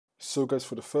So guys,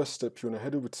 for the first step, you want to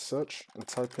head over to search and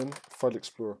type in File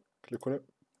Explorer. Click on it.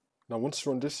 Now once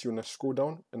you're on this, you want to scroll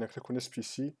down and then click on this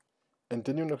PC. And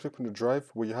then you want to click on the drive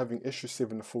where you're having issues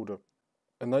saved in the folder.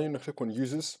 And now you want to click on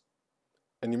Users.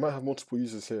 And you might have multiple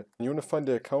users here. And you want to find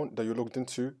the account that you're logged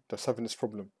into that's having this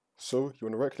problem. So you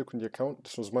want to right click on the account.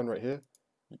 This one's mine right here.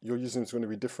 Your username is going to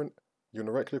be different. You want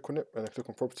to right click on it and then click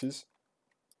on Properties.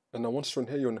 And now once you're on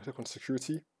here, you want to click on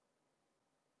Security.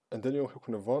 And then you want to click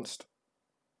on Advanced.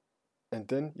 And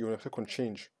then you want to click on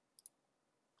Change.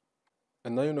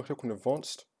 And now you want to click on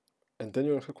Advanced. And then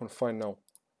you want to click on Find Now.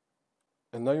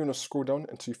 And now you want to scroll down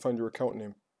until you find your account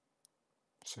name.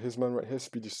 So here's mine right here,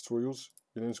 Speedy Tutorials.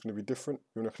 Your name is going to be different.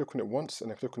 You want to click on it once and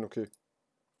then click on OK.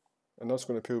 And now it's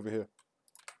going to appear over here.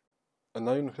 And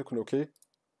now you want to click on OK.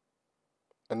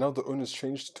 And now the owner's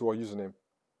changed to our username.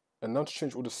 And now to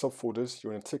change all the subfolders,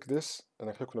 you want to tick this and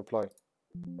then click on Apply.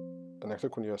 And then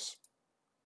click on Yes.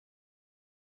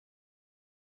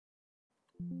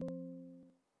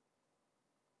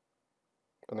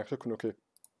 And then click on OK.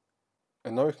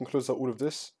 And now you can close out all of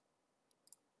this.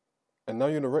 And now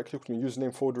you want to right click on your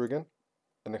username folder again.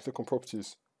 And then click on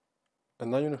Properties.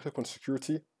 And now you want to click on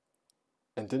Security.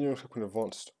 And then you want to click on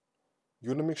Advanced. You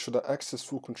want to make sure that Access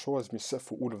Full Control has been set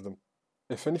for all of them.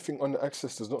 If anything on the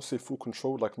Access does not say Full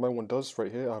Control, like my one does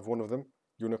right here, I have one of them.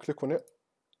 You want to click on it.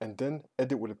 And then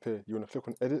Edit will appear. You want to click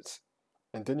on Edit.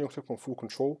 And then you want to click on Full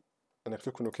Control. And then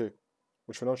click on OK.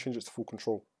 Which will now change it to Full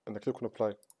Control. And then click on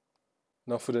Apply.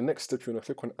 Now for the next step, you want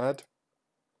to click on Add.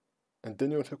 And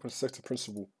then you want to click on Select a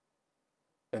Principal.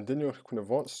 And then you want to click on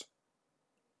Advanced.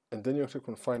 And then you want to click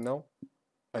on Find Now.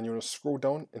 And you want to scroll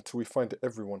down until we find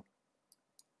Everyone.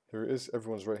 Here it is,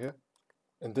 everyone's right here.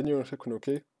 And then you want to click on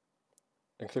OK.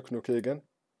 And click on OK again.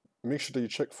 Make sure that you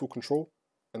check Full Control.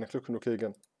 And then click on OK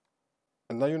again.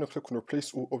 And now you want to click on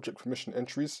Replace All Object Permission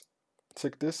Entries.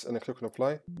 Tick this and then click on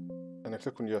Apply. And then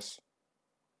click on Yes.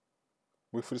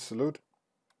 Wait for this to load.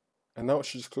 And now it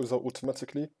should just close out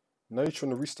automatically. Now you just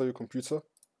want to restart your computer.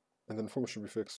 And then the problem should be fixed.